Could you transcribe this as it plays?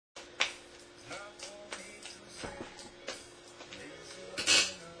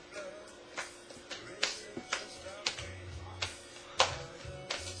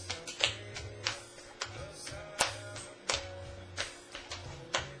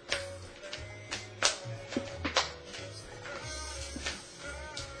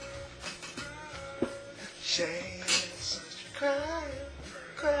Shame is such a crime,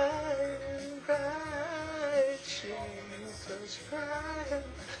 crime, crime. Shame is such a crime,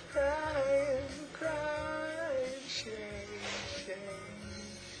 crime, crime. Shame, shame.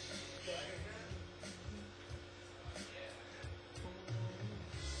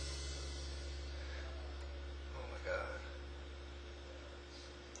 Oh my God.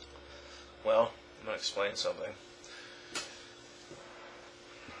 Well, I'm going to explain something.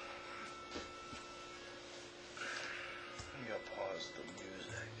 You gotta pause the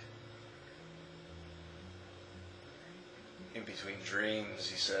music. In between dreams,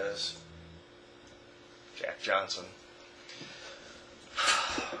 he says. Jack Johnson.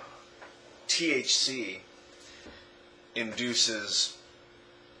 THC induces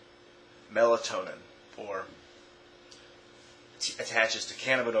melatonin, or attaches to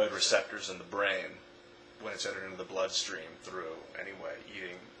cannabinoid receptors in the brain when it's entered into the bloodstream through, anyway,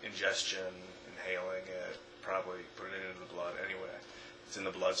 eating, ingestion, inhaling it, probably putting it into the blood anyway. It's in the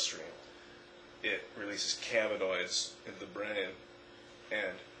bloodstream. It releases cannabinoids in the brain,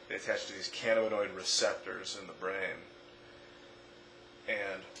 and they attach to these cannabinoid receptors in the brain.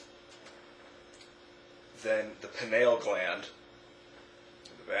 And then the pineal gland,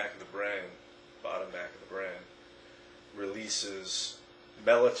 in the back of the brain, bottom back of the brain, releases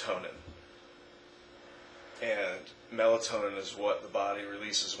melatonin. And melatonin is what the body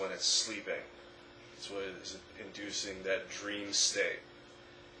releases when it's sleeping. It's what is inducing that dream state.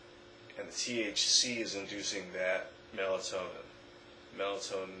 And the THC is inducing that melatonin.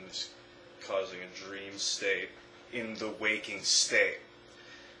 Melatonin is causing a dream state in the waking state,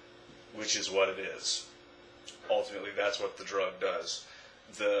 which is what it is. Ultimately, that's what the drug does.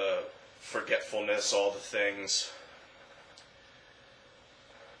 The forgetfulness, all the things,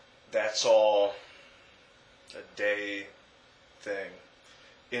 that's all a day thing.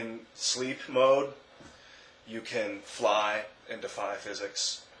 In sleep mode, you can fly and defy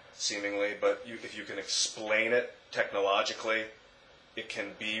physics, seemingly, but if you can explain it technologically, it can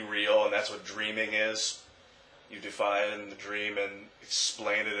be real, and that's what dreaming is. You defy it in the dream and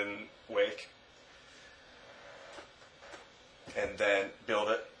explain it in wake, and then build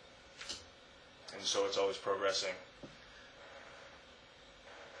it, and so it's always progressing.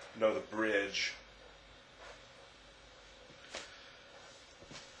 Know the bridge